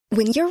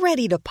When you're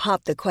ready to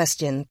pop the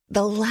question,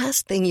 the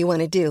last thing you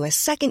want to do is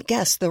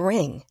second-guess the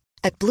ring.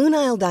 At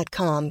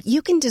BlueNile.com,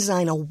 you can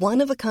design a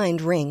one-of-a-kind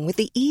ring with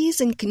the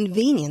ease and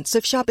convenience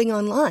of shopping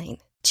online.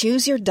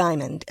 Choose your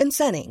diamond and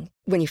setting.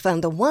 When you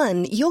find the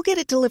one, you'll get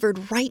it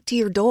delivered right to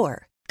your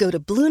door. Go to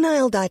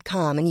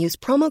BlueNile.com and use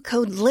promo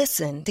code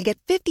LISTEN to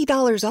get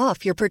 $50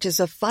 off your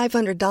purchase of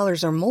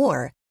 $500 or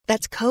more.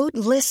 That's code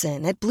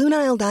LISTEN at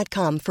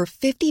BlueNile.com for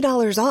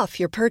 $50 off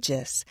your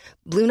purchase.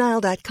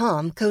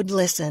 BlueNile.com, code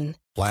LISTEN.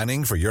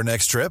 Planning for your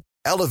next trip?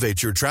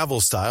 Elevate your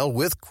travel style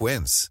with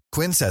Quince.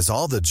 Quince has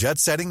all the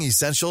jet-setting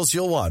essentials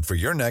you'll want for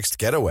your next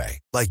getaway,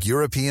 like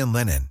European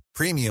linen,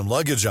 premium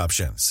luggage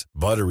options,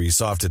 buttery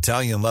soft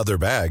Italian leather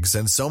bags,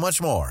 and so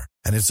much more.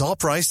 And it's all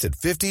priced at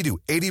 50 to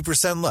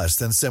 80% less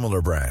than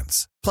similar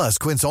brands. Plus,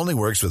 Quince only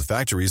works with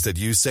factories that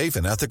use safe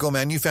and ethical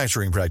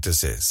manufacturing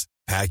practices.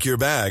 Pack your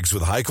bags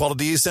with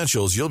high-quality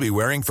essentials you'll be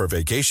wearing for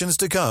vacations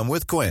to come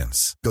with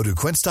Quince. Go to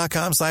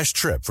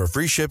quince.com/trip for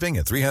free shipping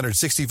and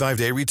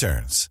 365-day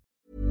returns.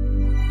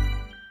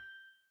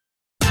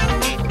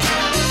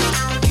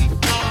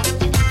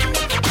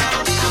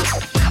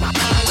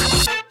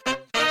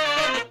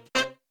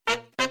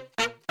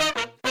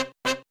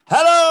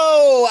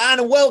 Hello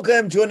and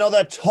welcome to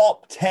another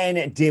Top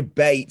 10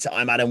 debate.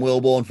 I'm Adam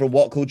Wilborn from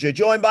What Culture,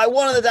 joined by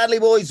one of the Dudley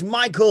boys,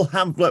 Michael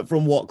Hamflett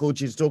from What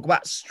Culture, to talk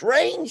about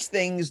strange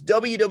things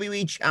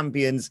WWE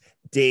champions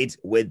did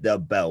with the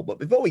belt. But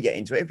before we get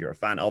into it, if you're a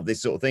fan of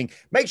this sort of thing,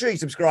 make sure you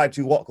subscribe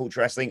to What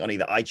Culture Wrestling on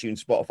either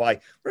iTunes, Spotify,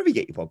 wherever you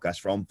get your podcasts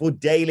from, for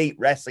daily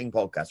wrestling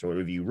podcasts where we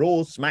review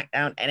Raw,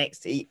 SmackDown,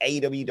 NXT,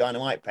 AEW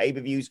Dynamite,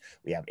 pay-per-views.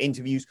 We have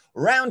interviews,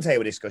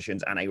 roundtable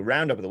discussions, and a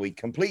roundup of the week,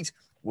 complete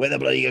with a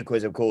bloody good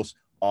quiz, of course,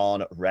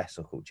 on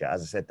Wrestle Culture.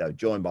 As I said, though,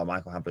 joined by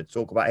Michael Hamflett to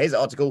talk about his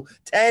article,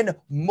 10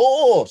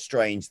 more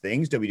strange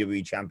things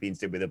WWE champions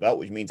did with the belt,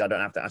 which means I don't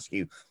have to ask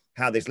you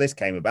how this list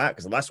came about,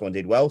 because the last one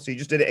did well, so you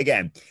just did it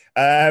again.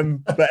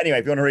 But anyway,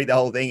 if you want to read the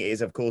whole thing, it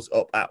is, of course,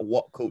 up at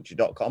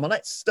whatculture.com. And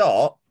let's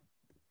start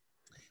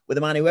with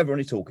the man who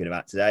everyone is talking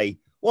about today,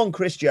 one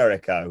Chris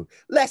Jericho.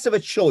 Less of a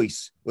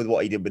choice with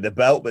what he did with the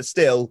belt, but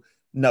still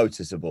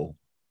noticeable.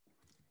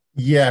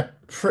 Yeah,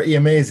 pretty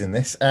amazing,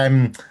 this.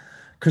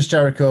 Chris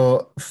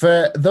Jericho,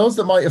 for those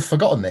that might have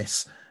forgotten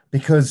this,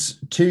 because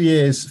 2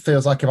 years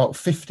feels like about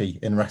 50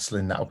 in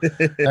wrestling now.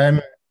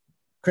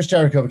 Chris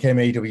Jericho became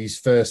AEW's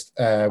first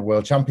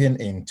world champion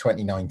in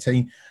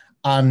 2019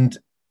 and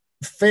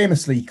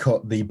famously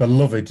cut the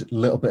beloved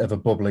little bit of the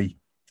bubbly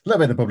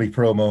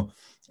promo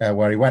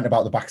where he went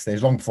about the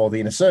backstage long before the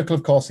Inner Circle.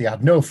 Of course, he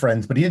had no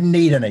friends, but he didn't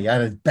need any. He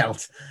had his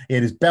belt. He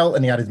had his belt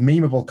and he had his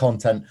memeable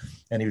content,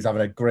 and he was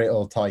having a great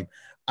old time.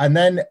 And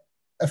then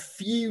a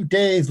few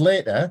days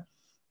later,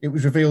 it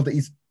was revealed that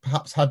he's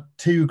perhaps had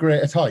too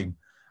great a time.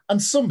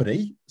 And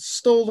somebody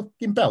stole the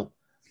fucking belt.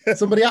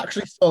 Somebody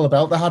actually stole a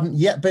belt. There hadn't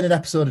yet been an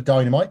episode of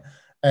Dynamite.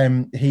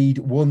 He'd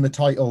won the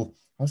title.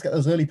 I was getting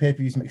those early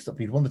pay-per-views mixed up.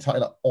 He'd won the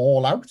title at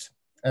All Out,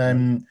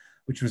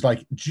 which was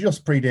like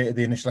just predated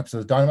the initial episode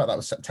of Dynamite. That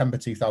was September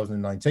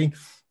 2019.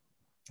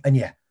 And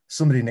yeah,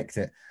 somebody nicked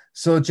it.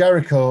 So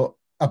Jericho,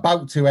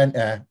 about to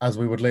enter, as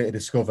we would later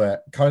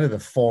discover, kind of the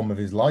form of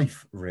his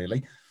life,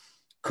 really,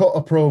 cut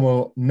a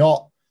promo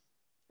not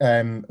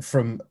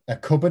from a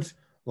cupboard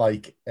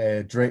like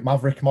Drake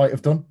Maverick might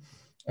have done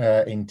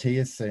in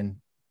tears, saying,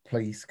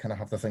 please, can I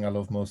have the thing I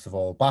love most of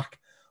all back?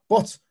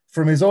 But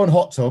from his own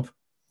hot tub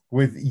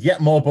with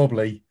yet more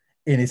bubbly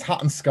in his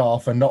hat and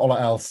scarf and not a lot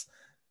else,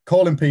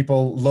 calling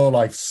people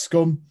low-life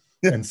scum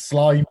and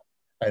slime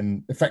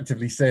and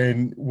effectively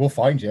saying, we'll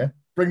find you.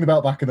 Bring the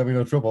belt back and there'll be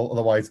no trouble.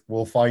 Otherwise,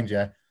 we'll find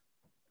you.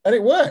 And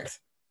it worked.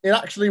 It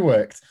actually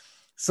worked.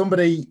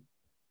 Somebody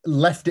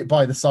left it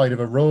by the side of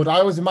a road. I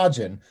always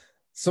imagine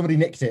somebody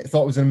nicked it,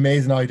 thought it was an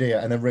amazing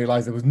idea, and then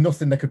realised there was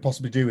nothing they could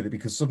possibly do with it,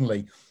 because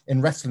suddenly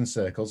in wrestling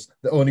circles,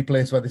 the only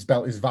place where this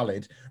belt is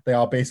valid, they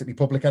are basically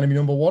public enemy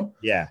number one.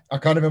 Yeah. I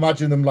kind of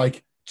imagine them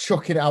like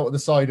chucking it out at the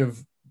side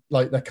of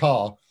like their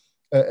car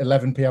at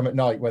 11 p.m. at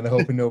night when they're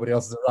hoping nobody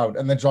else is around,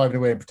 and then driving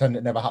away and pretending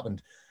it never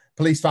happened.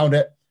 Police found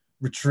it,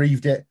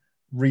 retrieved it,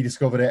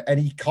 rediscovered it, and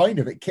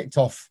it kicked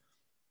off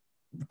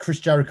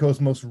Chris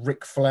Jericho's most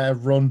Ric Flair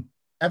run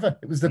ever.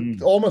 It was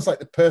almost like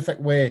the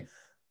perfect way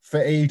for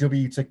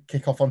AEW to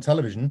kick off on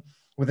television,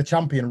 with a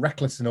champion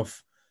reckless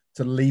enough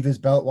to leave his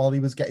belt while he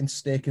was getting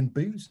steak and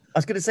booze. I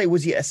was going to say,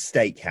 was he at a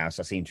steakhouse?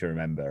 I seem to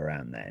remember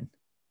around then.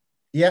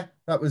 Yeah,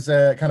 that was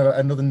kind of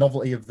another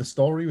novelty of the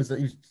story, was that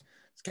he was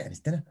getting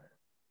his dinner.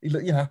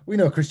 We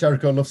know Chris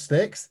Jericho loves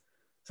steaks.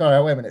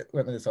 Sorry, wait a minute.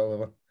 It's all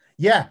over.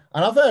 Yeah,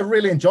 and I've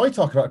really enjoyed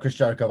talking about Chris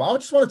Jericho, but I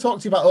just want to talk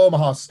to you about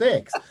Omaha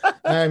Steaks.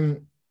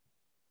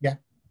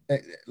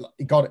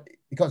 He got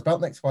his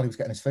belt next while he was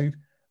getting his food,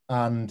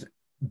 and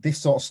this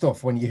sort of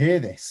stuff, when you hear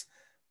this,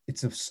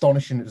 it's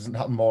astonishing it doesn't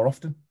happen more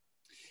often.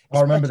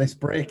 I remember this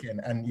break-in,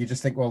 and you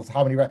just think, well,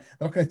 how many... They're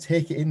not going to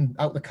take it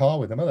out the car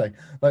with them, are they?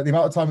 Like, the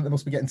amount of time that they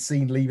must be getting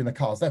seen leaving the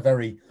cars, they're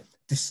very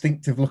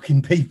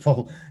distinctive-looking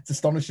people. It's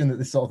astonishing that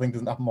this sort of thing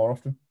doesn't happen more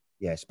often.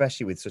 Yeah,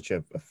 especially with such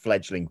a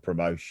fledgling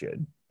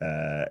promotion.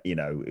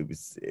 It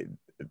was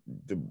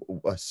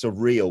a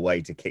surreal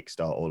way to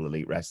kickstart All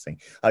Elite Wrestling.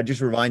 It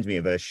just reminds me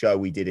of a show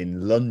we did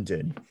in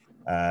London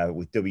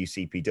with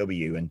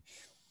WCPW, and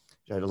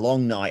had a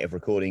long night of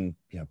recording,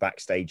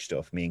 backstage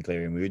stuff, me and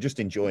Cleary, and we were just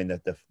enjoying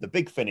the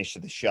big finish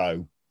of the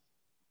show,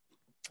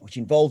 which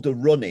involved a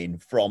run-in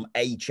from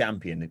a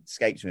champion. It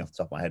escapes me off the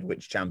top of my head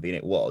which champion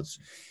it was.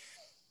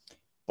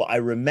 But I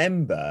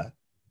remember,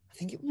 I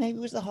think maybe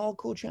it was the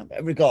hardcore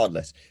champion.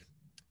 Regardless,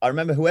 I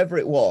remember whoever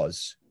it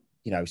was,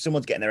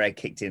 someone's getting their head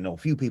kicked in, or a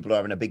few people are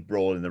having a big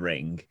brawl in the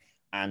ring,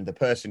 and the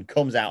person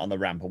comes out on the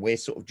ramp, and we're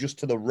sort of just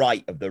to the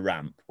right of the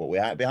ramp, but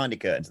we're out behind a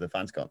curtain so the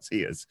fans can't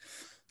see us,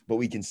 but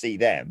we can see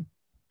them.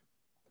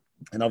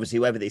 And obviously,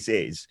 whoever this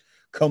is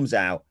comes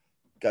out,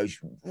 goes,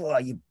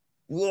 what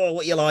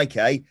you like,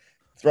 eh?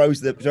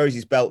 Throws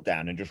his belt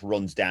down and just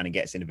runs down and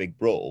gets in a big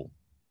brawl.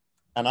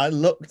 And I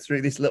looked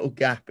through this little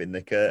gap in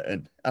the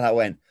curtain and I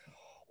went,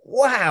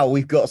 wow,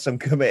 we've got some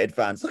committed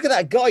fans. Look at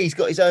that guy. He's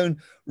got his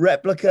own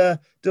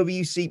replica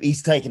WCP.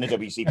 He's taken a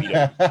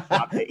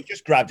WCP. He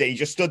just grabbed it. He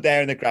just stood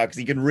there in the crowd because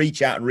he can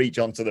reach out and reach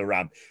onto the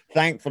ramp.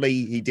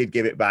 Thankfully, he did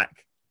give it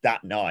back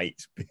that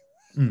night.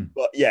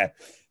 But yeah,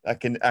 I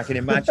can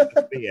imagine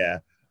the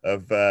fear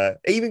of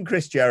even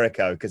Chris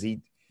Jericho, because he's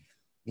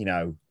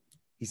a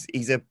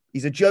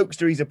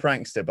jokester, he's a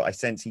prankster, but I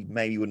sense he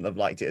maybe wouldn't have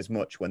liked it as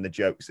much when the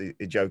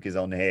joke is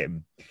on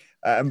him.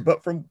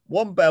 But from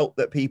one belt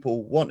that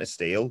people want to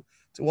steal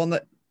to one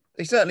that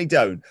they certainly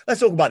don't. Let's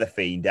talk about the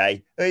Fiend, eh?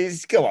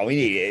 Come on, we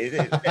need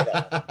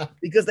it.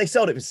 Because they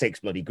sold it for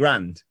 $6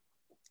 grand.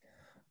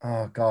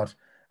 Oh God.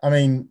 I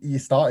mean, you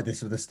started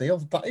this with a steal.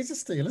 That is a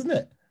steal, isn't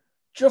it?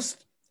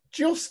 Just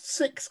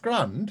 $6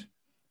 grand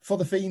for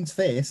the Fiend's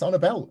face on a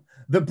belt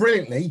that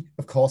brilliantly,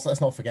 of course,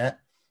 let's not forget,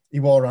 he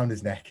wore around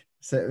his neck.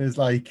 So it was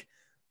like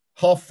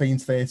half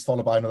Fiend's face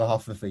followed by another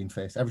half of the Fiend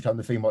face every time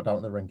the Fiend walked down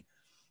in the ring.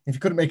 If you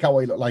couldn't make out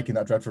what he looked like in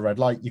that dreadful red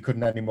light, you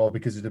couldn't anymore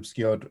because it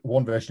obscured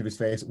one version of his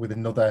face with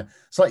another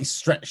slightly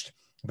stretched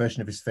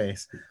version of his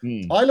face.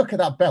 I look at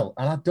that belt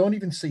and I don't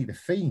even see the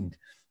Fiend.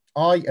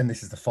 And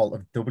this is the fault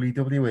of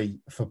WWE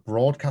for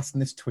broadcasting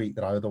this tweet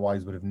that I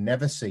otherwise would have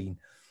never seen.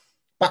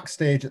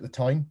 Backstage at the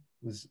time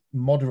was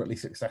moderately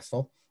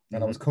successful,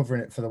 and I was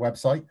covering it for the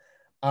website.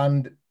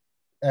 And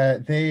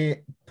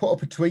they put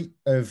up a tweet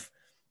of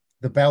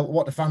the belt,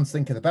 what the fans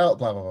think of the belt,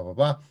 blah, blah, blah, blah,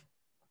 blah.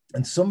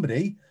 And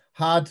somebody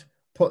had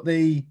put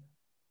the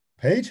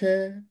Paige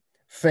here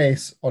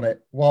face on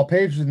it while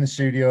Paige was in the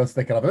studio, so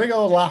they could have a big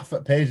old laugh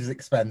at Paige's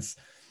expense.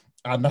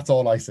 And that's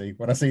all I see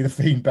when I see the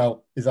Fiend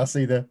belt, is I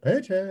see the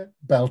Paige here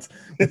belt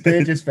with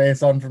Paige's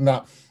face on from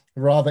that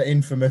rather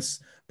infamous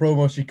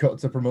promo she cut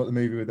to promote the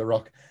movie with The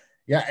Rock.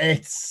 Yeah,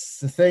 it's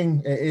the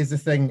thing. It is the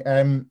thing.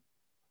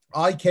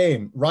 I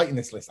came, writing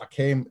this list, I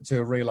came to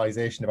a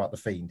realization about the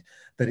Fiend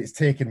that it's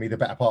taken me the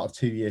better part of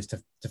 2 years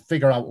to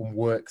figure out and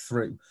work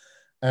through.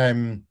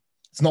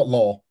 It's not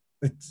law.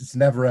 It's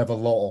never ever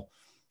law.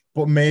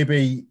 But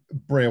maybe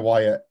Bray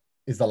Wyatt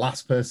is the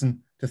last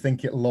person to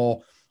think it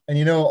law.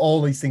 And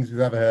all these things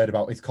we've ever heard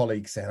about his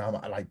colleagues saying, I'm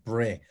like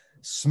Bray,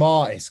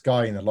 smartest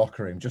guy in the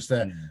locker room. Just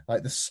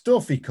like the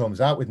stuff he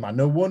comes out with, man.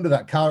 No wonder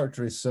that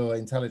character is so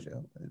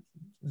intelligent.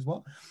 Is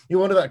what? You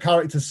wonder that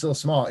character's so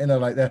smart,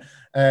 like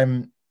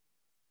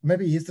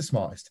maybe he is the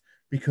smartest,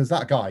 because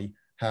that guy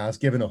has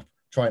given up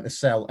trying to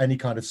sell any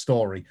kind of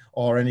story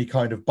or any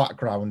kind of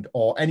background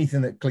or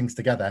anything that clings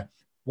together.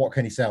 What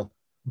can he sell?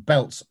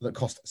 Belts that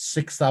cost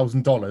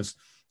 $6,000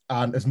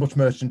 and as much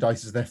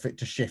merchandise as they're fit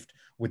to shift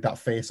with that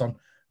face on.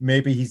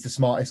 Maybe he's the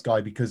smartest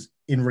guy, because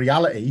in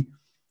reality,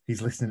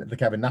 he's listening to the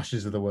Kevin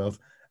Nashes of the world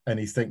and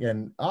he's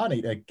thinking, I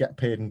need to get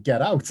paid and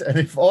get out. And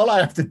if all I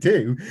have to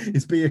do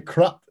is be a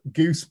crap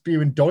goose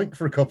spewing doink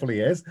for a couple of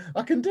years,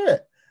 I can do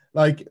it.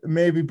 Like,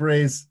 maybe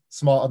Bray's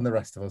smarter than the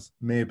rest of us.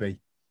 Maybe.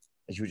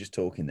 As you were just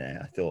talking there,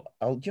 I thought,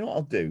 do you know what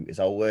I'll do is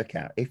I'll work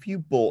out if you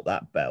bought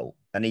that belt,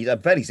 and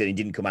I'm fairly certain he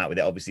didn't come out with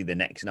it, obviously, the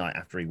next night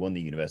after he won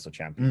the Universal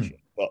Championship.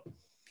 But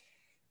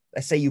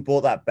let's say you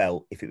bought that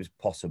belt, if it was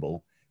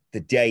possible, the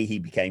day he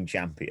became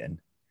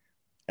champion,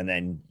 and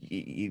then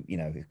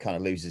it kind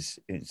of loses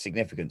its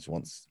significance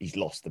once he's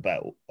lost the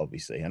belt.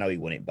 Obviously, I know he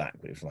won it back,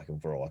 but it was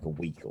for like a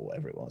week or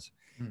whatever it was.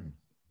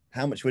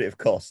 How much would it have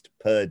cost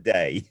per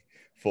day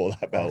for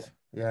that belt?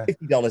 Yeah,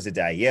 $50 a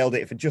day. He held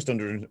it for just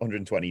under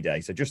 120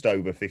 days, so just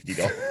over $50.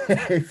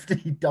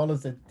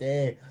 $50 a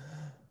day.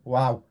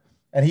 Wow.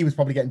 And he was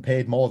probably getting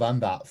paid more than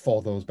that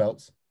for those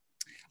belts.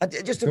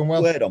 Just a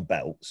word on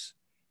belts.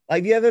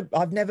 I've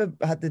never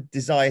had the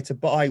desire to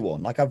buy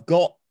one. Like, I've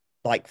got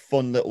like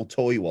fun little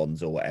toy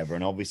ones or whatever,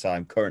 and obviously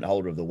I'm current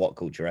holder of the What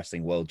Culture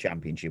Wrestling World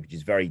Championship, which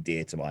is very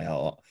dear to my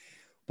heart.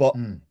 But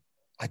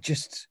I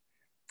just,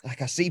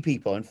 like, I see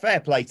people, and fair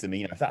play to them,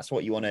 if that's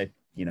what you want to,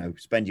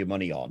 spend your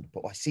money on.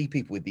 But I see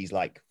people with these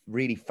like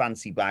really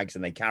fancy bags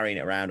and they carrying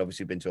it around.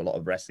 Obviously, been to a lot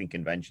of wrestling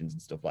conventions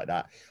and stuff like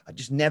that. I've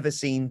just never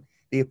seen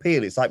the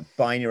appeal. It's like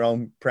buying your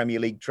own Premier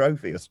League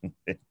trophy or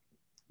something.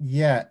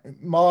 Yeah,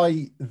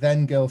 my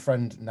then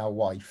girlfriend, now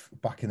wife,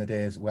 back in the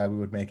days where we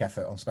would make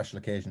effort on special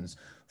occasions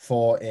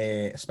for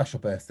a special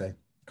birthday,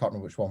 can't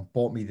remember which one,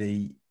 bought me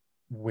the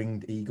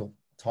Winged Eagle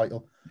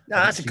title. No,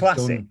 that's a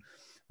classic.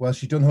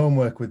 She's done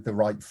homework with the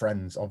right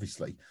friends,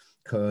 obviously,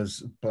 because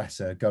bless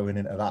her, going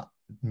into that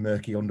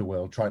murky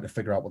underworld, trying to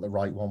figure out what the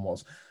right one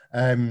was.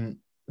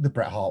 The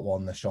Bret Hart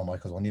one, the Shawn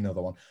Michaels one, you know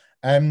the one.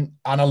 And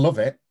I love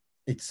it.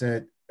 It's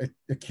a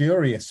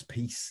curious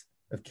piece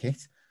of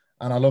kit,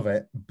 and I love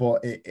it,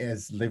 but it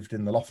has lived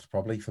in the loft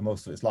probably for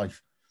most of its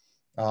life.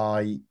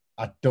 I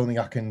don't think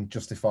I can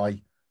justify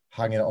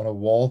hanging it on a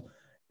wall.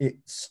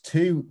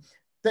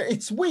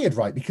 It's weird,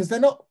 right? Because they're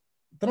not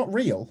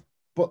real,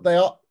 but they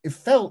are. It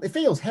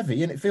feels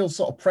heavy and it feels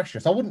sort of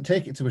precious. I wouldn't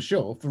take it to a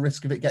show for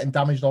risk of it getting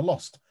damaged or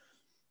lost.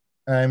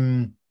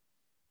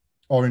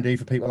 Or indeed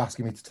for people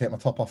asking me to take my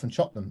top off and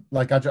chop them.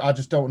 Like I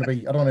just don't want to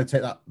be. I don't want to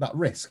take that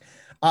risk.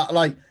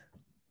 I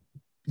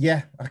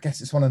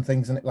guess it's one of the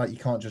things, and like you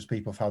can't judge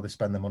people for how they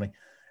spend their money.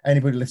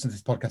 Anybody listening to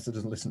this podcast that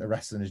doesn't listen to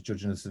wrestling is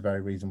judging us the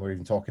very reason we're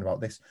even talking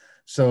about this.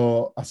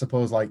 So I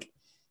suppose, like,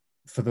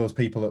 for those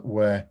people that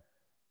were,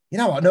 you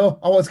know what, no,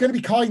 I was going to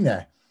be kind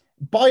there.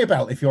 Buy a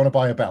belt if you want to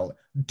buy a belt.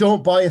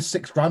 Don't buy a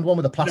 $6,000 one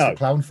with a plastic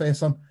clown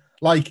face on.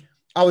 Like,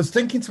 I was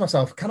thinking to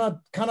myself, can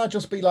I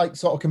just be like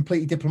sort of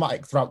completely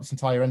diplomatic throughout this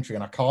entire entry?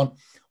 And I can't.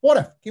 What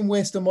a fucking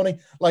waste of money.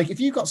 Like, if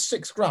you got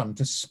 $6,000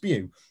 to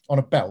spew on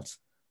a belt,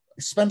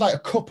 spend like a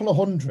couple of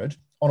hundred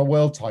on a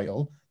world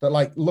title that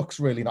like looks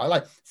really nice.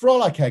 Like, for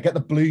all I care, get the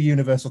blue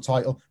Universal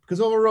title,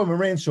 because over Roman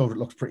Reigns' shoulder it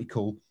looks pretty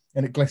cool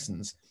and it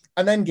glistens.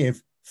 And then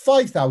give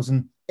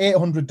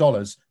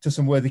 $5,800 to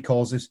some worthy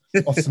causes,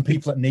 or some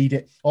people that need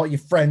it, or your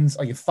friends,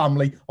 or your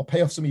family, or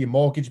pay off some of your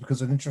mortgage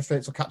because the interest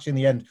rates will catch you in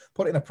the end.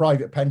 Put it in a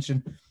private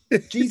pension.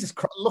 Jesus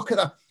Christ, look at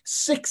that.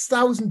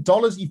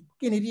 $6,000, you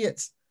fucking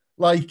idiots.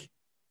 Like,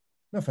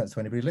 no offense to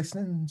anybody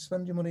listening,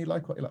 spend your money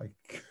like what you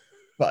like.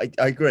 But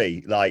I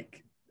agree.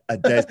 Like,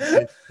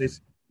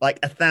 there's like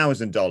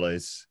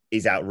 $1,000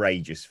 is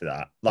outrageous for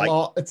that.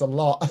 Like, it's a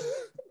lot.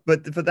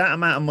 But for that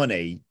amount of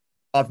money,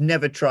 I've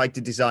never tried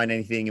to design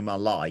anything in my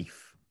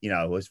life. You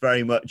know, it was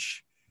very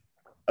much,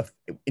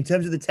 in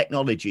terms of the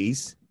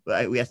technologies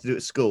that we had to do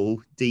at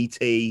school,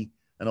 DT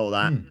and all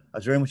that, I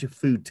was very much a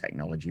food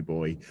technology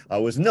boy. I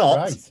was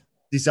not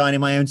designing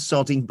my own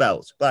sodding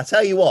belts. But I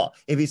tell you what,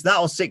 if it's that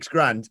or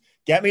 $6,000,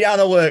 get me down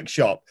the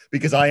workshop,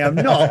 because I am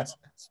not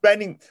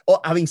spending. Or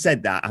having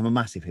said that, I'm a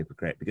massive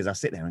hypocrite, because I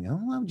sit there and go,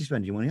 why would you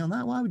spend your money on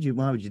that? Why would you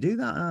do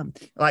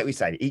that? Like we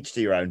say, each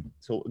to your own.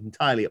 It's all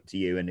entirely up to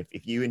you. And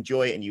if you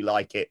enjoy it and you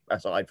like it,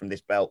 aside from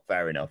this belt,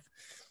 fair enough.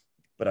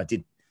 But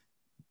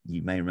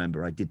you may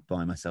remember, I did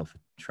buy myself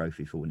a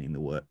trophy for winning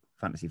the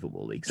Fantasy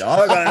Football League. So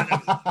I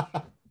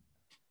forgot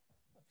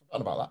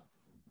about that.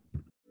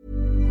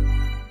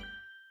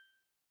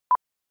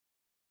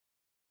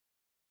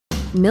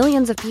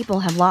 Millions of people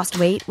have lost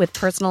weight with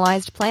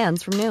personalized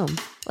plans from Noom.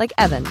 Like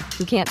Evan,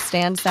 who can't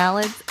stand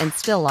salads and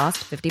still lost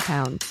 50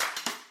 pounds.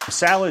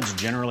 Salads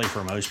generally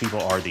for most people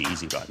are the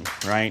easy button,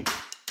 right?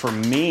 For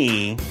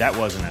me, that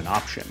wasn't an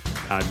option.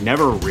 I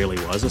never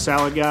really was a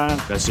salad guy.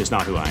 That's just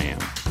not who I am.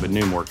 But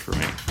Noom worked for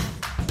me.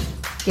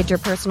 Get your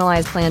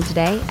personalized plan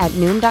today at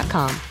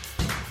Noom.com.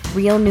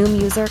 Real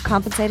Noom user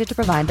compensated to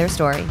provide their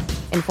story.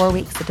 In 4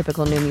 weeks, the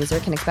typical Noom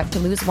user can expect to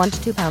lose 1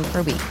 to 2 pounds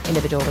per week.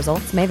 Individual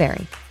results may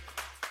vary.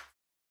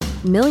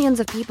 Millions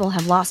of people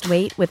have lost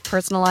weight with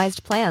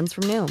personalized plans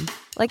from Noom.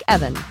 Like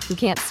Evan, who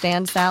can't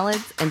stand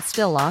salads and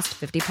still lost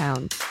 50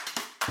 pounds.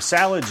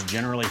 Salads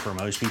generally for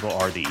most people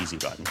are the easy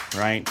button,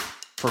 right?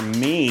 For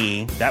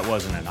me, that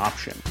wasn't an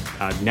option.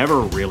 I never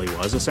really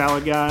was a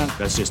salad guy.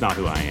 That's just not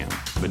who I am.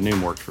 But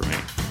Noom worked for me.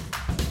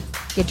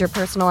 Get your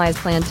personalized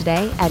plan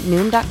today at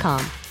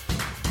Noom.com.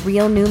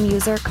 Real Noom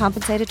user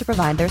compensated to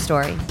provide their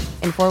story.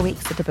 In 4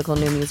 weeks, the typical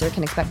Noom user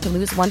can expect to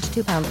lose 1 to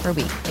 2 pounds per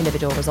week.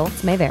 Individual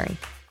results may vary.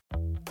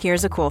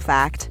 Here's a cool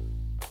fact.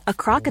 A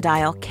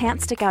crocodile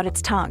can't stick out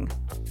its tongue.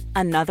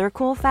 Another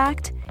cool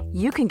fact,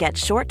 you can get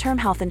short-term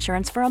health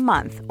insurance for a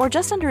month or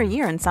just under a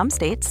year in some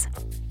states.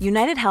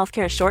 United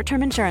Healthcare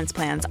short-term insurance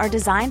plans are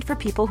designed for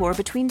people who are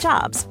between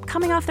jobs,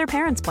 coming off their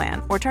parents'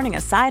 plan, or turning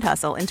a side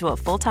hustle into a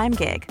full-time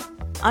gig.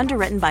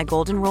 Underwritten by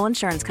Golden Rule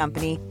Insurance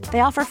Company,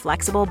 they offer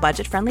flexible,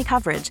 budget-friendly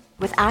coverage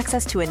with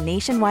access to a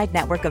nationwide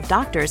network of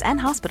doctors and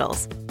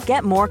hospitals.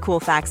 Get more cool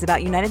facts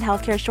about United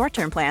Healthcare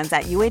short-term plans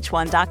at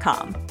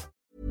uh1.com.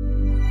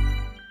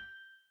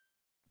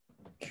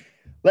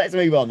 Let's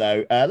move on,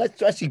 though.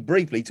 Let's actually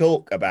briefly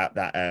talk about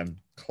that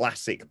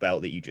classic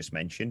belt that you just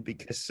mentioned,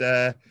 because,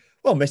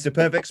 Mr.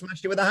 Perfect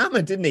smashed it with a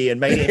hammer, didn't he?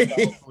 And made it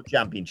a world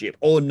championship,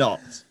 or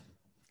not?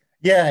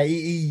 Yeah,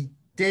 he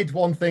did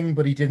one thing,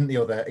 but he didn't the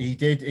other. He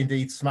did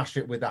indeed smash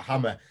it with a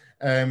hammer.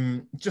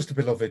 Just a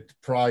beloved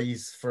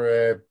prize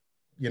for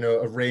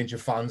a range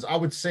of fans. I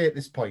would say at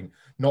this point,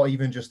 not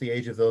even just the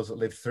age of those that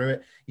lived through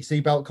it. You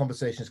see belt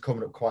conversations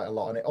coming up quite a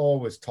lot, and it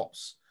always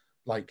tops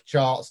like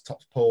charts,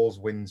 tops polls,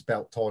 wins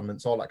belt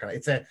tournaments, all that kind of.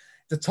 It's a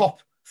top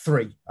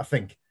 3, I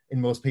think,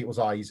 in most people's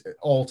eyes,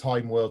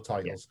 all-time world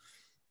titles. Yeah.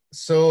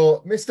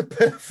 So Mr.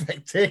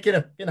 Perfect taking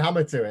a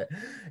hammer to it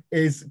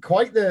is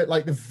quite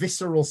the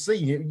visceral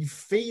scene. You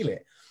feel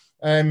it.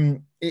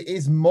 It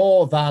is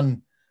more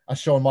than, as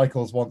Shawn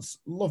Michaels once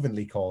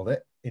lovingly called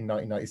it, in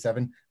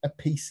 1997, a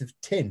piece of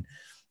tin.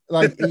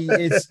 Like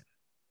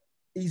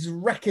he's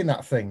wrecking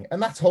that thing.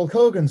 And that's Hulk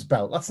Hogan's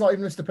belt. That's not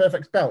even Mr.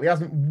 Perfect's belt. He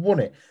hasn't won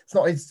it.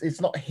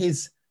 It's not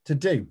his to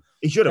do.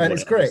 He should have won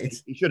it's it.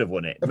 Great. He should have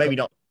won it. Maybe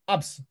not.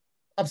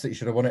 Absolutely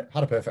should have won it.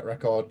 Had a perfect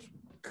record.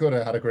 Could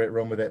have had a great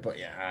run with it. But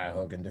yeah,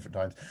 Hogan, different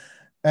times.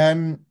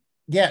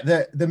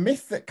 The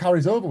myth that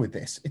carries over with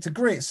this, it's a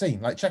great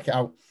scene. Like, check it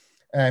out.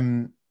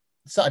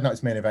 Saturday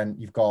night's main event,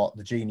 you've got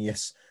the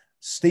Genius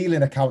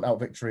stealing a count-out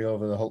victory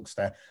over the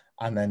Hulkster,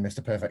 and then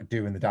Mr. Perfect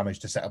doing the damage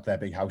to set up their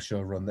big house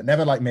show run that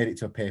never made it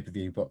to a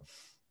pay-per-view, but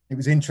it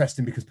was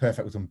interesting because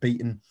Perfect was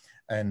unbeaten,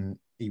 and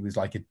he was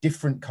like a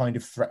different kind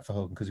of threat for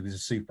Hogan because he was a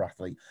super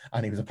athlete,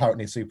 and he was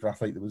apparently a super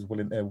athlete that was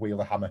willing to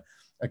wield a hammer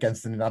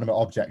against an inanimate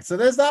object. So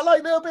there's that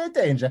like little bit of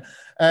danger.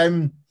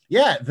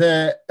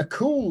 A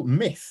cool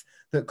myth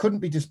that couldn't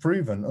be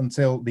disproven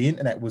until the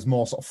internet was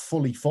more sort of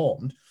fully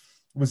formed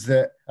was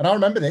that, and I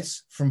remember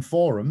this from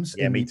forums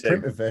in the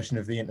printed version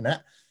of the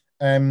internet,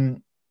 that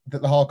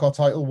the Hardcore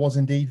title was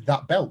indeed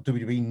that belt.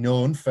 WWE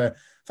known for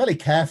fairly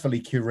carefully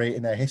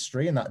curating their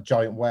history in that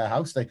giant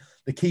warehouse. They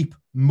keep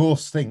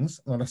most things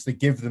unless they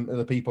give them to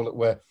the people that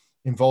were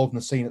involved in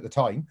the scene at the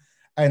time.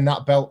 And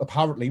that belt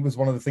apparently was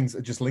one of the things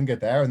that just lingered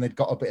there, and they'd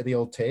got a bit of the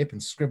old tape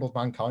and scribbled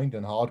Mankind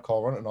and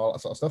Hardcore on it and all that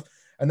sort of stuff.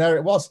 And there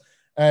it was.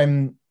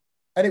 And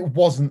it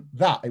wasn't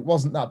that. It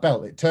wasn't that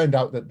belt. It turned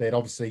out that they'd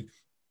obviously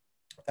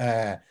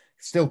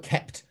still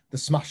kept the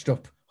smashed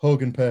up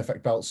Hogan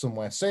Perfect belt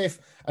somewhere safe,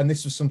 and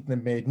this was something they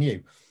made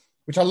new,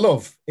 which I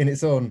love in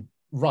its own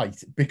right,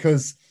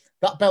 because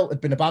that belt had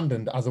been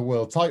abandoned as a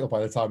world title by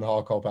the time the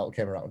Hardcore belt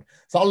came around.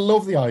 So I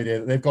love the idea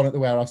that they've gone at the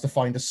warehouse to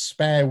find a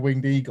spare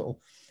winged eagle,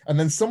 and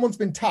then someone's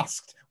been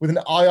tasked with an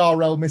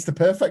IRL Mr.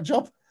 Perfect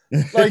job.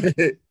 Like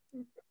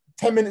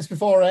 10 minutes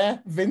before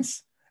air,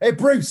 Vince, hey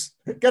Bruce,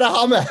 get a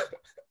hammer.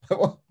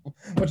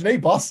 What do you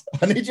need, boss?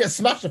 I need you to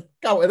smash a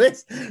out of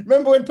this.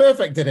 Remember when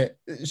Perfect did it?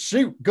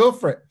 Shoot, go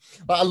for it.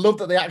 But I love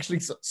that they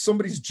actually,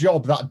 somebody's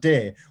job that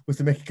day was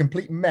to make a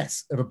complete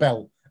mess of a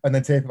belt and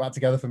then tape it back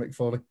together for Mick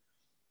Foley.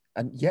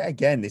 And yet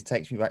again, this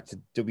takes me back to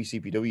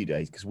WCPW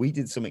days, because we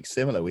did something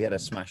similar. We had a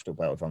smashed up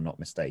belt, if I'm not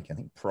mistaken. I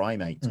think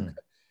Primate took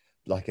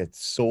like a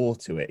saw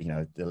to it,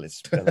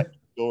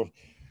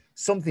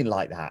 something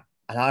like that.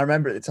 And I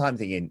remember at the time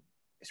thinking,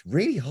 it's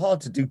really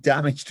hard to do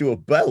damage to a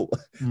belt.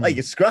 Like,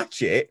 you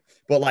scratch it,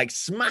 but like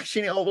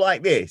smashing it up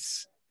like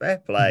this, fair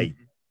play.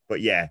 But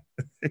yeah,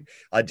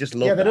 I just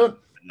love that. Don't,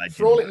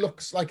 for all it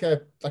looks like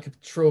a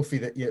trophy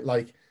that you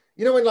like,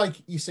 when like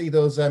you see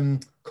those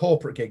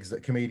corporate gigs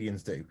that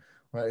comedians do,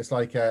 right? It's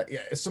like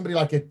it's somebody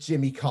like a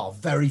Jimmy Carr,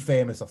 very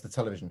famous off the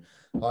television.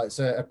 It's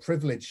a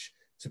privilege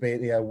to be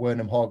at the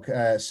Wernham Hogg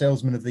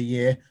Salesman of the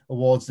Year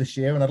Awards this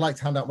year, and I'd like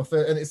to hand out my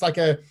first. And it's like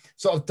a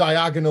sort of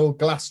diagonal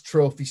glass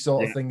trophy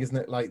sort of thing, isn't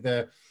it? Like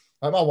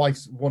my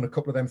wife's won a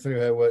couple of them through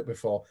her work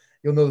before.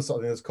 You'll know the sort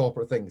of thing, those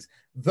corporate things.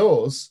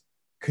 Those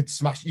could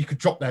smash. You could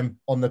drop them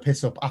on the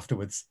piss up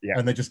afterwards,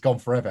 and they're just gone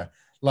forever.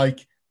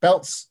 Like,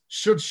 belts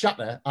should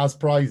shatter as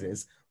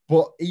prizes,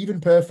 but even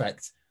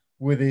Perfect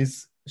with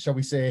his, shall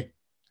we say,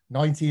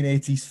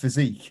 1980s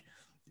physique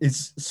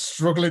is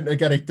struggling to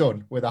get it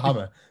done with a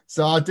hammer.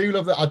 So I do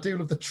love that. I do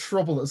love the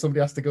trouble that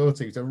somebody has to go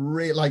to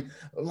really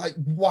like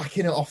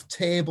whacking it off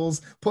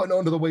tables, putting it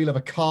under the wheel of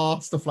a car,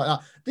 stuff like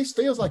that. This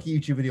feels like a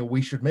YouTube video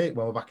we should make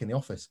when we're back in the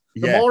office.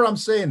 The more I'm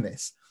saying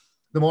this,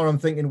 the more I'm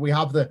thinking we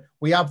have the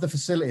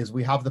facilities,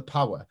 we have the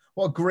power.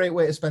 What a great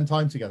way to spend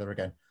time together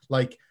again.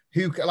 Like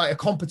a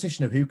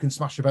competition of who can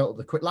smash a belt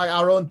the quick, like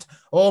our own.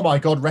 Oh my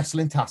God,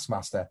 wrestling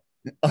Taskmaster.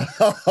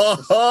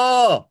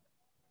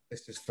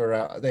 This is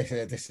for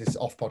this is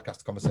off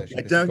podcast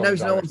conversation. No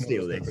one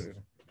steal this.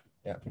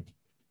 Yeah,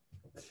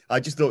 I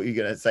just thought you were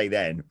going to say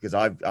then, because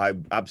I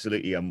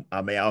absolutely am.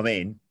 I'm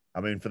in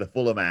for the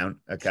full amount.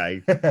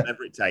 Okay,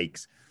 whatever it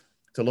takes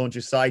to launch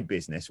a side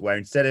business where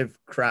instead of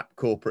crap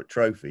corporate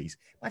trophies,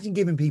 imagine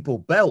giving people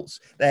belts.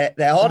 They're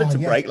harder to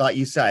break, like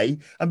you say,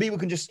 and people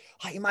can just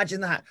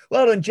imagine that.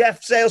 Well done,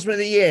 Jeff, Salesman of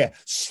the Year,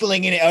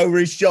 slinging it over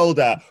his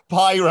shoulder,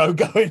 pyro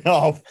going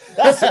off.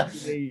 That's what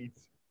you need.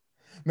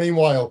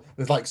 Meanwhile,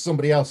 there's like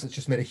somebody else that's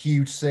just made a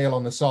huge sale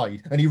on the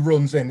side, and he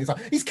runs in. He's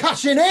like, he's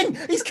cashing in.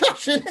 He's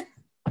cashing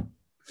in.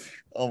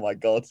 Oh my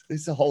God,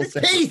 it's a whole.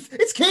 Keith.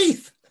 It's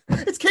Keith.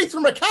 It's Keith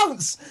from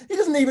accounts. He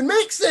doesn't even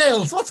make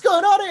sales. What's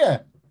going on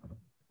here?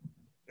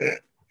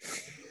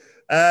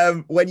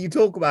 When you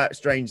talk about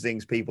strange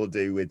things people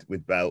do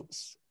with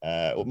belts,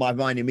 my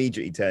mind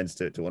immediately turns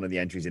to one of the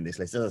entries in this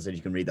list. As I said,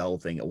 you can read the whole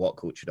thing at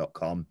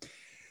whatculture.com.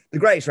 The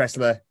greatest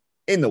wrestler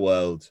in the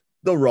world,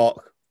 The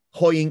Rock,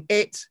 hoying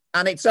it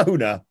and its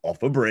owner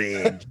off a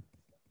bridge.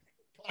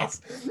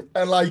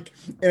 And like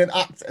in an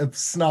act of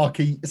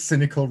snarky,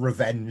 cynical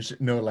revenge,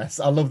 no less.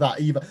 I love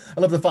that. Even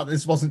I love the fact that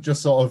this wasn't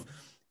just sort of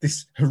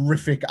this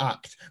horrific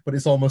act, but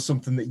it's almost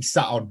something that he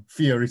sat on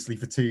furiously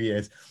for 2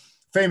 years.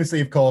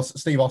 Famously, of course,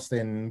 Steve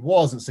Austin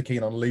wasn't so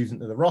keen on losing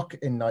to The Rock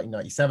in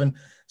 1997,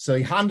 so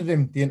he handed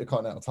him the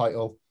Intercontinental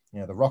title.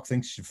 The Rock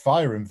thinks you should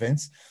fire him,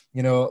 Vince.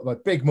 A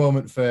big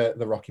moment for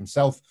The Rock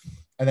himself.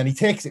 And then he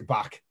takes it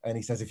back and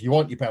he says, if you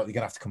want your belt, you're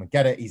going to have to come and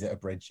get it. He's at a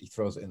bridge. He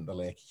throws it into the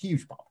lake.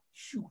 Huge bop.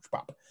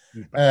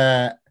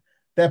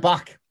 They're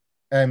back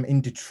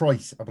in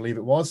Detroit, I believe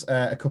it was,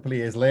 a couple of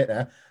years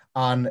later.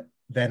 And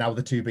they're now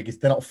the two biggest.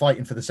 They're not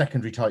fighting for the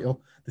secondary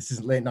title. This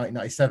isn't late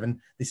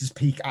 1997. This is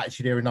peak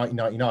Attitude Era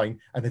 1999.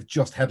 And they've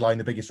just headlined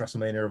the biggest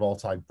WrestleMania of all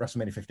time,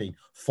 WrestleMania 15,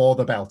 for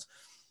the belt.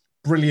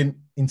 Brilliant,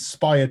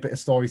 inspired bit of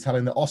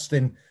storytelling that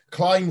Austin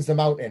climbs the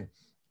mountain.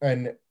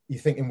 And you're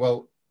thinking,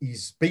 well,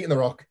 he's beaten The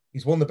Rock.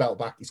 He's won the belt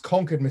back. He's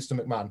conquered Mr.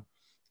 McMahon.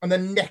 And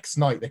then next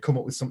night, they come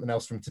up with something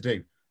else for him to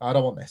do. I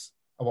don't want this.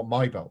 I want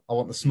my belt. I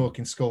want the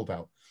Smoking Skull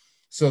belt.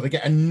 So they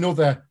get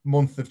another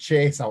month of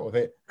chase out of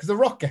it because The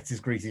Rock gets his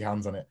greasy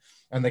hands on it.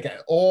 And they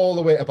get all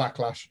the way to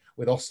Backlash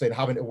with Austin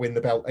having to win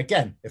the belt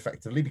again,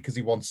 effectively, because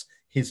he wants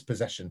his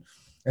possession.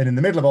 And in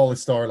the middle of all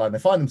this storyline, they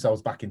find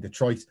themselves back in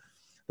Detroit.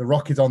 The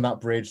Rock is on that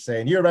bridge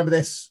saying, you remember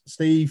this,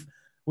 Steve?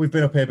 We've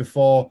been up here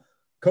before.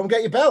 Come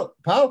get your belt,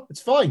 pal.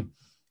 It's fine.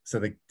 So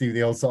they do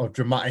the old sort of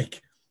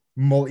dramatic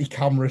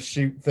multi-camera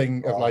shoot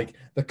thing of like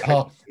the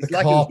car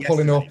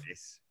pulling up.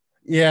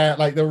 Yeah,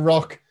 like The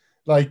Rock,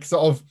 like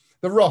sort of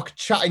The Rock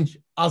chatting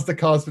as the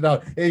car's been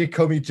out. Here you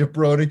come, you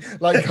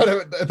jabroni. Like kind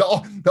of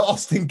the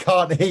Austin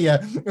can't hear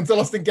until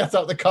Austin gets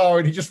out the car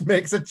and he just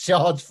makes a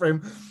charge for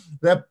him.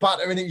 They're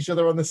battering each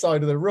other on the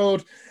side of the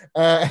road.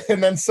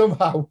 And then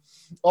somehow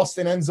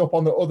Austin ends up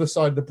on the other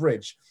side of the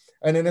bridge.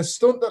 And in a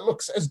stunt that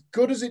looks as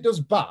good as it does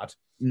bad,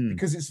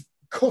 because it's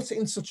cut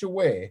in such a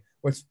way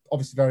where it's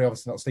obviously very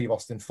obviously not Steve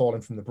Austin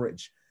falling from the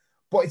bridge.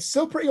 But it's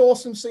still pretty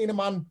awesome seeing a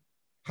man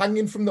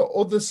hanging from the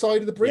other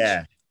side of the bridge.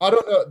 Yeah. I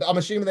don't know. I'm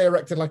assuming they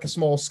erected like a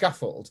small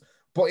scaffold,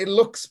 but it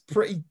looks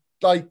pretty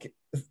like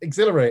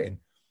exhilarating.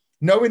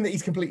 Knowing that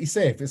he's completely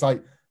safe, it's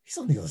like, he's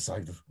on the other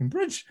side of the fucking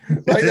bridge.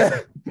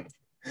 Like,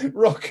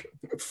 Rock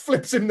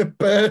flips him the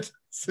bird,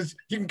 says,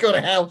 you can go to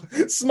hell,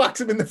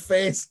 smacks him in the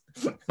face,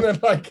 and then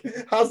like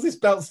has this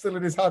belt still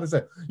in his hand and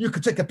says, you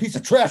could take a piece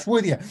of trash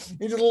with you.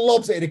 He just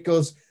lobs it and it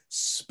goes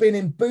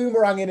spinning,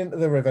 boomeranging into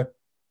the river.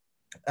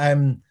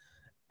 And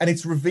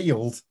it's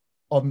revealed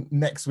on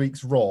next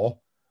week's Raw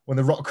when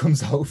The Rock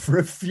comes out for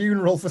a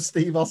funeral for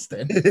Steve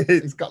Austin.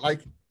 He's got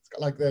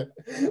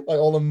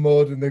all the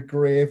mud and the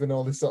grave and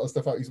all this sort of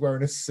stuff out. He's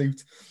wearing a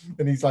suit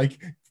and he's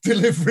like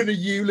delivering a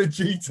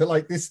eulogy to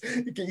like this.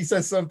 He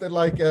says something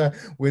like,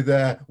 with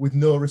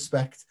no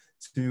respect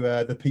to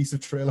the piece of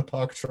trailer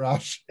park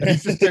trash. And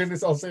he's just doing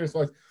this all serious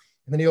voice.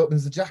 And then he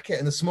opens the jacket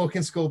and the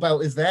Smoking Skull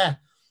belt is there.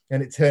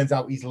 And it turns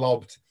out he's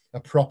lobbed a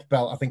prop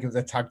belt. I think it was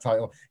a tag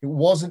title. It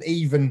wasn't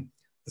even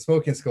the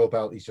Smoking Skull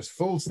belt. He's just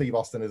fooled Steve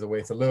Austin as a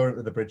way to lure him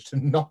to the bridge to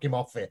knock him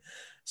off it.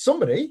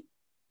 Somebody,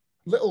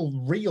 little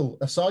real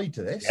aside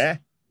to this,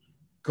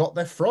 got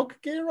their frog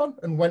gear on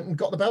and went and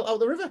got the belt out of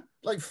the river.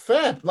 Like,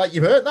 fair. Like,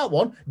 you've heard that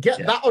one. Get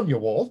that on your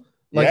wall.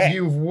 Like,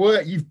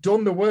 you've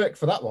done the work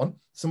for that one.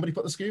 Somebody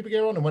put the scuba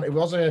gear on and when it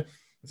was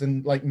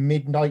in like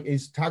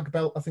mid-90s tag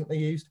belt, I think they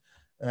used.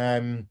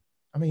 I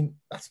mean,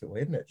 that's a bit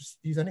weird, isn't it? Just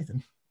use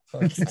anything.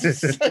 Like,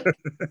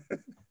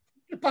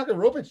 a bag of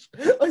rubbish.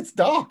 It's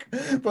dark.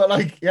 But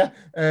like,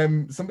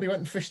 somebody went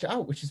and fished it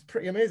out, which is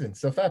pretty amazing.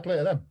 So fair play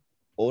to them.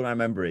 All I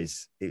remember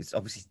is it's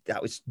obviously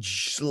that was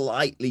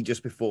slightly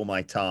just before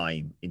my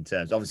time in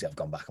terms. Obviously, I've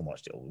gone back and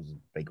watched it all. I was a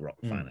big Rock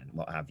fan and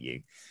what have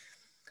you.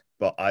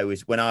 But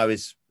when I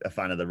was a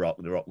fan of The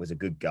Rock was a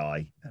good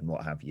guy and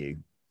what have you.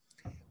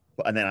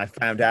 And then I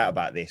found out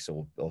about this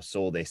or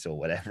saw this or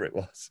whatever it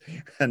was,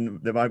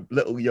 and my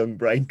little young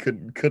brain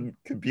couldn't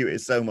compute it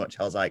so much.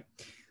 I was like,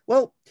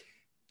 well,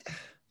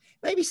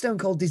 maybe Stone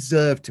Cold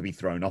deserved to be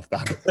thrown off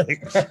that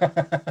bridge.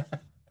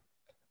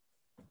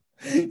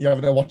 You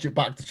having to watch it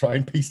back to try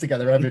and piece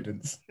together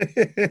evidence.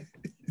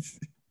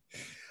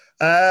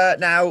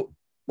 Now,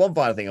 one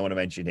final thing I want to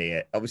mention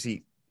here.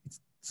 Obviously,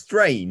 it's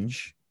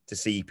strange to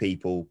see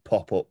people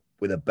pop up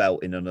with a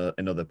belt in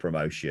another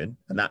promotion,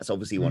 and that's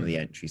obviously one of the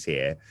entries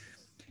here.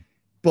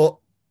 But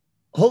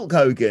Hulk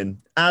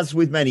Hogan, as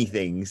with many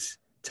things,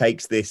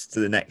 takes this to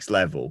the next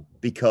level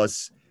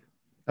because,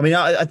 I mean,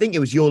 I think it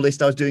was your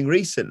list I was doing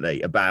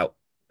recently about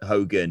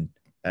Hogan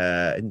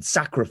and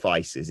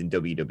sacrifices in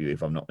WWE,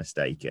 if I'm not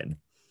mistaken.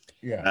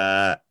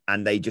 Yeah.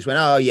 And they just went,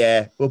 oh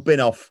yeah, we'll bin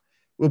off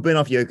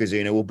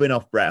Yokozuna, we'll bin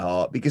off Bret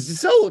Hart because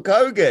it's Hulk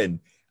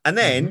Hogan. And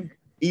then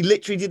he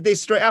literally did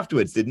this straight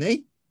afterwards, didn't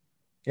he?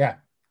 Yeah.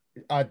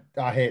 I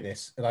hate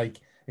this. Like,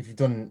 if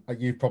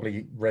you've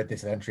probably read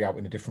this entry out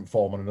in a different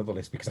form on another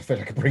list because I feel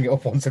like I bring it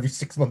up once every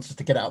 6 months just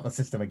to get it out of my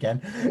system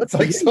again. It's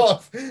like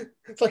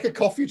it's like a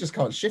cough you just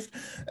can't shift.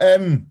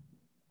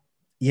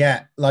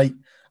 Yeah, like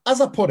as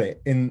I put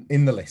it in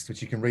the list,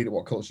 which you can read at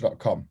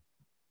whatculture.com,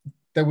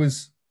 there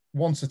was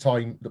once a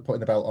time that putting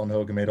the belt on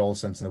Hogan made all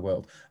sense in the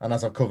world. And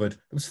as I covered, there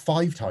was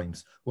 5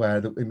 times where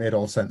it made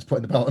all sense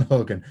putting the belt on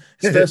Hogan.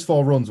 His first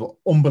 4 runs were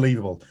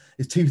unbelievable.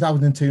 His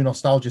 2002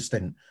 nostalgia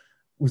stint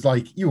was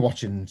like, you were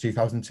watching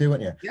 2002,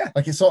 weren't you? Yeah.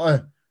 Like it sort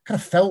of kind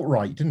of felt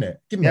right, didn't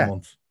it? Give me a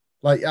month.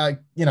 Like,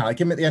 give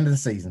him at the end of the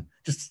season,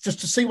 just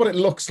to see what it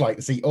looks like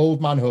to see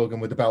old man Hogan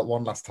with the belt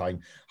one last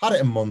time. Had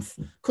it a month,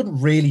 couldn't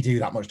really do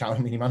that much damage.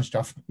 I mean, he managed to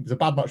have, it was a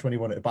bad match when he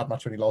won it, a bad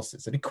match when he lost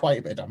it, so he did quite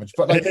a bit of damage.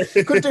 But like,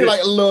 could do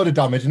like a load of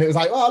damage, and it was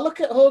like, oh, look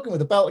at Hogan with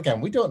the belt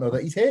again. We don't know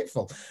that he's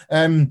hateful.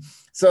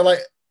 So like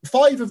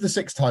 5 of the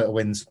 6 title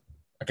wins,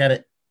 I get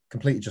it,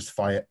 completely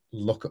justify it.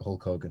 Look at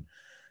Hulk Hogan.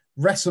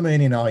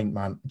 WrestleMania 9,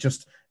 man,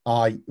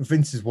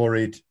 Vince is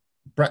worried.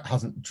 Brett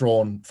hasn't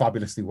drawn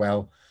fabulously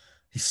well.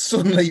 He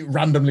suddenly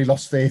randomly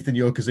lost faith in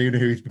Yokozuna,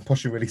 who he's been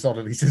pushing really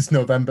solidly since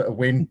November to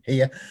win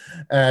here.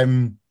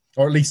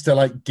 Or at least to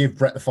like give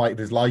Brett the fight of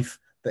his life,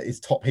 that his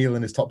top heel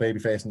and his top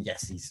babyface. And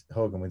yes,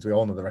 Hogan wins. We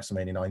all know the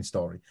WrestleMania 9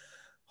 story.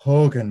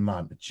 Hogan,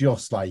 man,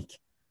 just like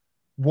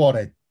what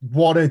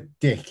a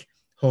dick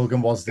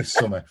Hogan was this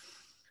summer.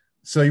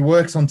 So he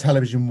works on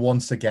television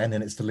once again,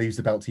 and it's to lose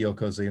the belt to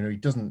Yokozuna. He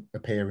doesn't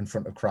appear in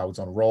front of crowds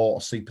on Raw or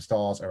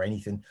Superstars or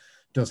anything.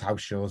 Does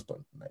house shows, but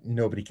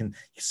nobody can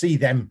see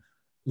them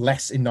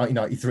less in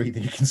 1993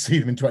 than you can see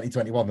them in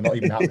 2021. They're not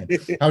even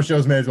happening. House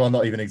shows may as well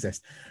not even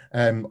exist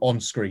on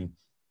screen.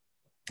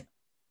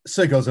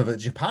 So he goes over to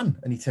Japan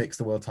and he takes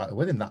the world title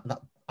with him.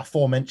 That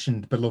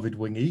aforementioned beloved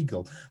Wing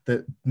Eagle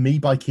that me,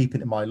 by keeping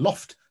it in my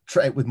loft,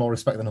 treat it with more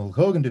respect than Hulk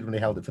Hogan did when he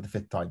held it for the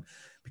 5th time,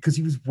 because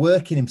he was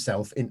working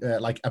himself in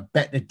like a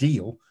better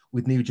deal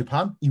with New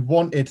Japan.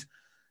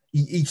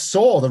 He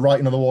saw the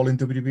writing on the wall in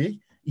WWE.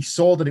 He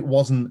saw that it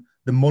wasn't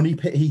the money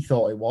pit he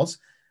thought it was.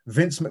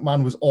 Vince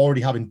McMahon was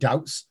already having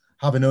doubts,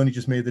 having only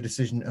just made the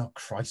decision, oh,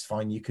 Christ,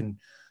 fine, you can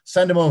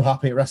send him home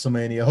happy at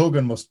WrestleMania.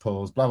 Hogan must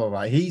pose, blah, blah,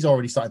 blah. He's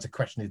already starting to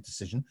question his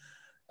decision.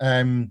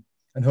 And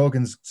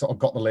Hogan's sort of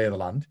got the lay of the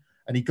land.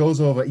 And he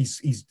goes over,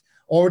 he's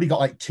already got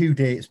like 2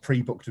 dates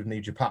pre-booked with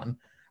New Japan.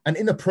 And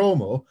in the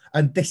promo,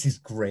 and this is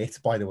great,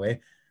 by the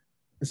way,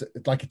 it's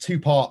like a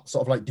 2-part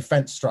sort of like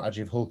defense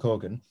strategy of Hulk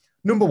Hogan.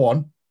 Number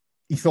 1,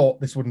 he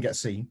thought this wouldn't get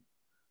seen,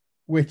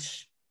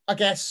 which I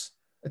guess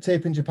a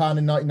tape in Japan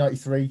in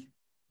 1993,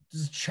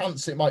 there's a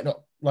chance it might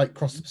not like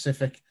cross the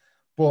Pacific,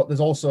 but there's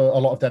also a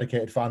lot of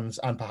dedicated fans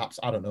and perhaps,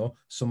 I don't know,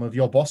 some of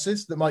your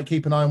bosses that might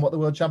keep an eye on what the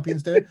world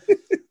champions do.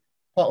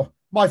 Oh,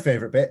 my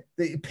favourite bit,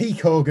 the peak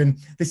Hogan,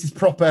 this is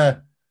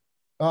proper,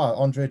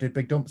 Andre did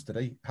big dumps, did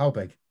he? How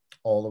big?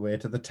 All the way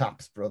to the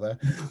taps, brother.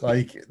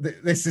 Like,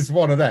 this is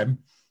one of them.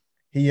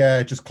 He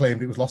just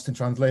claimed it was lost in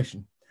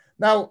translation.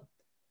 Now,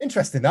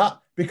 interesting that,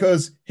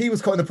 because he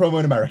was cutting the promo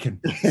in American.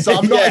 So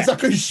I'm not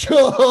exactly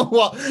sure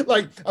what,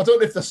 like, I don't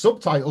know if the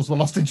subtitles were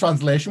lost in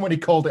translation when he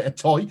called it a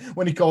toy,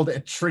 when he called it a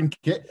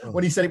trinket,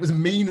 when he said it was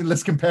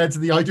meaningless compared to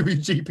the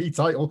IWGP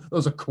title.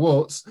 Those are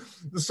quotes.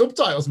 The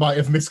subtitles might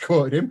have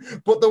misquoted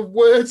him, but the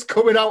words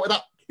coming out of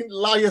that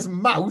liar's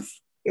mouth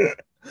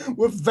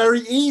were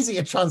very easy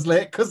to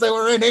translate because they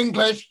were in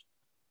English.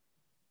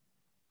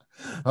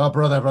 Oh,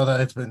 brother,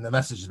 the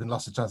message has been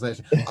lost in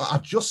translation.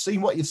 I've just seen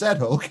what you said,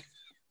 Hulk.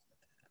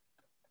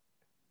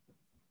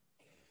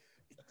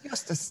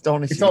 Just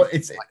astonishing.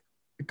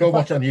 Go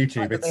watch on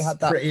YouTube. They had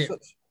that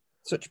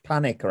such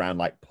panic around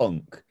like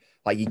Punk.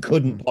 Like, he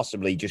couldn't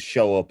possibly just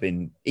show up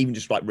in even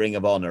just like Ring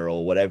of Honor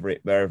or wherever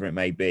it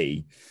may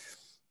be.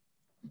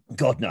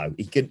 God, no.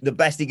 The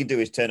best he can do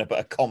is turn up at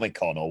a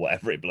Comic-Con or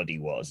whatever it bloody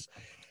was.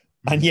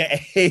 And yet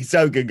here's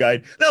Hogan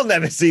going, they'll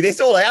never see this.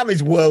 All I am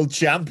is world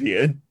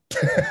champion.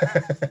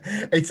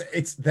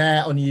 It's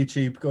there on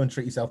YouTube. Go and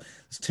treat yourself.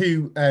 It's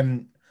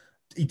 2.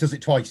 He does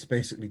it twice,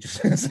 basically.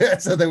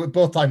 Just so they were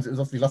both times. It was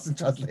obviously lost in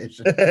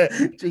translation.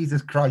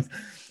 Jesus Christ!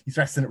 He's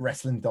wrestling at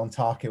Wrestling Don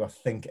Taku, I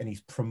think, and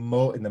he's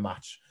promoting the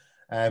match.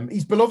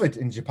 He's beloved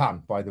in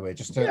Japan, by the way.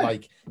 Just to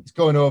like, he's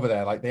going over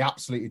there. Like, they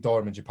absolutely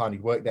adore him in Japan. He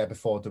worked there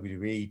before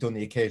WWE. He'd done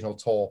the occasional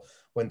tour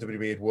when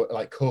WWE had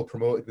like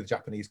co-promoted with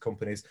Japanese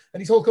companies.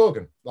 And he's Hulk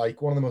Hogan,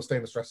 like one of the most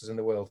famous wrestlers in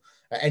the world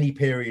at any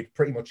period,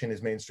 pretty much in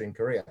his mainstream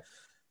career.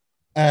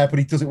 But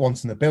he does it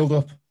once in the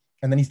build-up.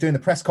 And then he's doing the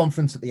press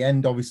conference at the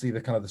end, obviously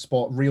the kind of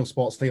the real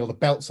sports feel, the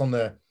belts on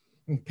the,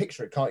 you can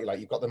picture it, can't you?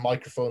 Like, you've got the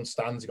microphone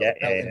stands, you've got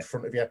the belt in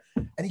front of you.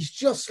 And he's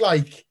just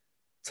like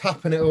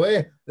tapping it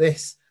away.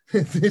 This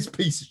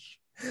piece of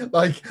shit.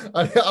 Like,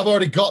 I've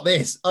already got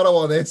this. I don't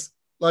want this.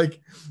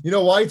 Like, you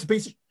know why it's a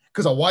piece of shit?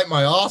 Because I wipe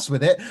my ass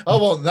with it. I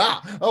want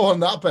that. I want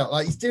that belt.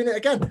 Like, he's doing it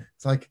again.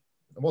 It's like,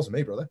 it wasn't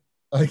me, brother.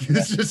 Like,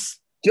 it's just...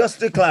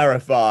 Just to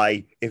clarify,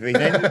 if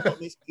anyone got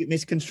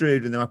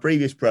misconstrued in my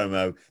previous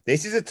promo,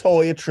 this is a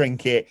toy, a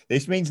trinket.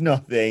 This means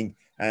nothing,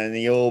 and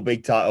the all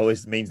big title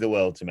means the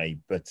world to me.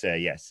 But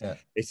this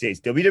is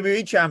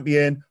WWE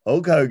champion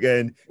Hulk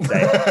Hogan.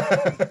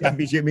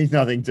 Championship means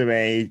nothing to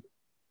me.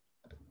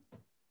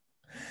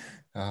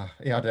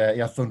 He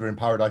had Thunder in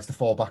Paradise to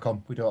fall back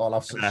on. We don't all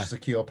have such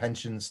secure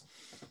pensions.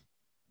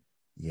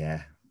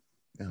 Yeah.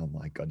 Oh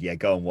my God. Yeah,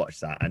 go and watch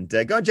that. And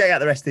go and check out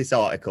the rest of this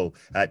article.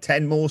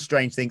 10 more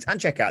strange things, and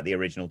check out the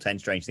original 10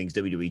 strange things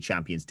WWE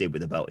champions did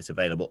with the belt. It's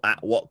available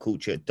at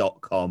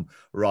whatculture.com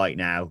right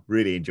now.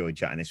 Really enjoyed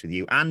chatting this with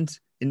you. And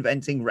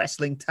inventing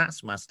Wrestling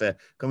Taskmaster,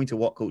 coming to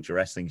What Culture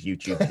Wrestling's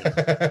YouTube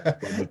channel,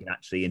 when we can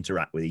actually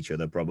interact with each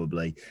other,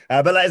 probably.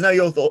 But let us know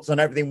your thoughts on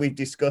everything we've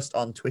discussed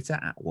on Twitter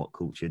at What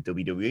Culture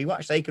WWE.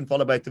 Watch, so you can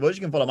follow both of us.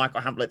 You can follow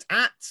Michael Hamflett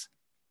at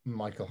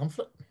Michael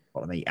Hamflett.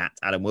 Follow me at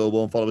Adam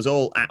Wilborn. Follow us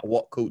all at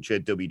What Culture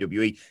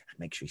WWE. And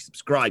make sure you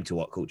subscribe to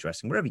What Culture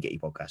Wrestling, wherever you get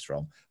your podcasts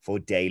from, for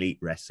daily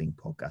wrestling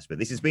podcasts. But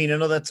this has been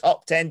another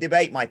Top 10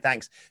 debate. My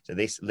thanks to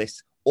this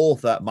list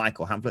author,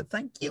 Michael Hamflett.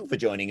 Thank you for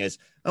joining us,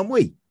 and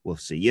we will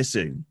see you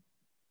soon.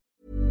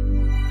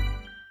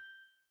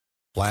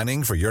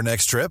 Planning for your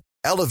next trip?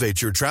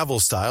 Elevate your travel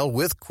style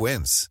with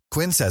Quince.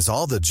 Quince has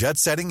all the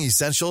jet-setting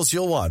essentials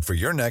you'll want for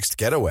your next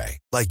getaway,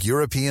 like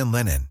European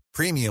linen,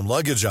 premium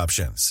luggage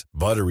options,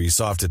 buttery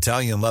soft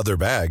Italian leather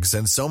bags,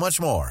 and so much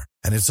more.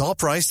 And it's all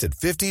priced at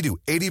 50 to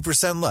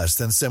 80% less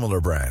than similar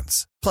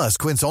brands. Plus,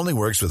 Quince only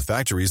works with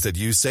factories that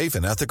use safe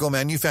and ethical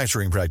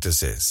manufacturing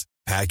practices.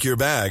 Pack your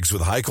bags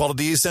with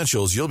high-quality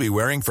essentials you'll be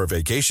wearing for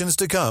vacations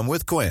to come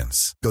with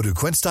Quince. Go to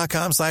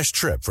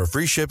quince.com/trip for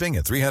free shipping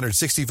and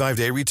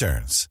 365-day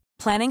returns.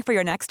 Planning for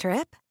your next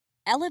trip?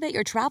 Elevate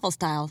your travel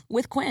style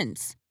with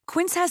Quince.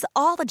 Quince has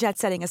all the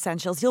jet-setting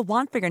essentials you'll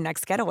want for your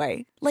next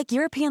getaway, like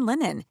European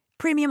linen,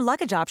 premium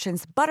luggage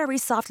options, buttery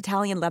soft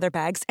Italian leather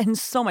bags, and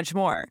so much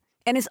more.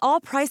 And is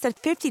all priced at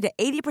 50 to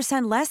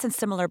 80% less than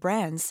similar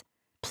brands.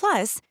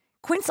 Plus,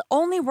 Quince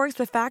only works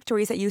with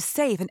factories that use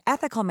safe and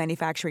ethical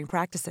manufacturing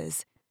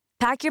practices.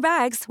 Pack your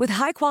bags with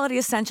high-quality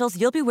essentials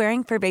you'll be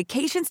wearing for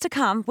vacations to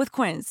come with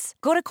Quince.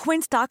 Go to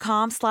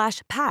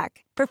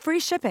quince.com/pack for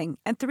free shipping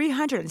and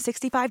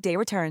 365-day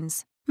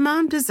returns.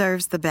 Mom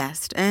deserves the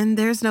best, and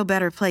there's no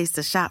better place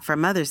to shop for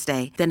Mother's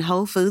Day than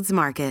Whole Foods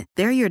Market.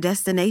 They're your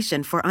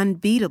destination for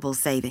unbeatable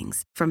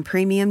savings, from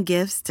premium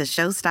gifts to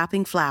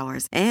show-stopping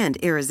flowers and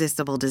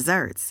irresistible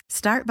desserts.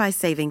 Start by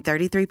saving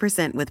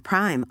 33% with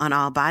Prime on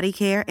all body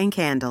care and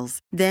candles.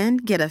 Then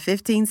get a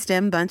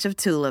 15-stem bunch of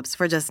tulips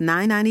for just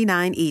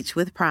 $9.99 each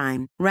with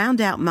Prime. Round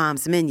out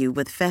Mom's menu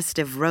with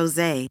festive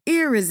rosé,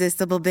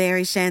 irresistible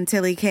berry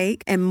chantilly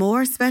cake, and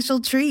more special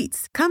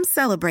treats. Come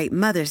celebrate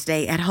Mother's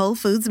Day at Whole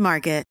Foods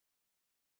Market.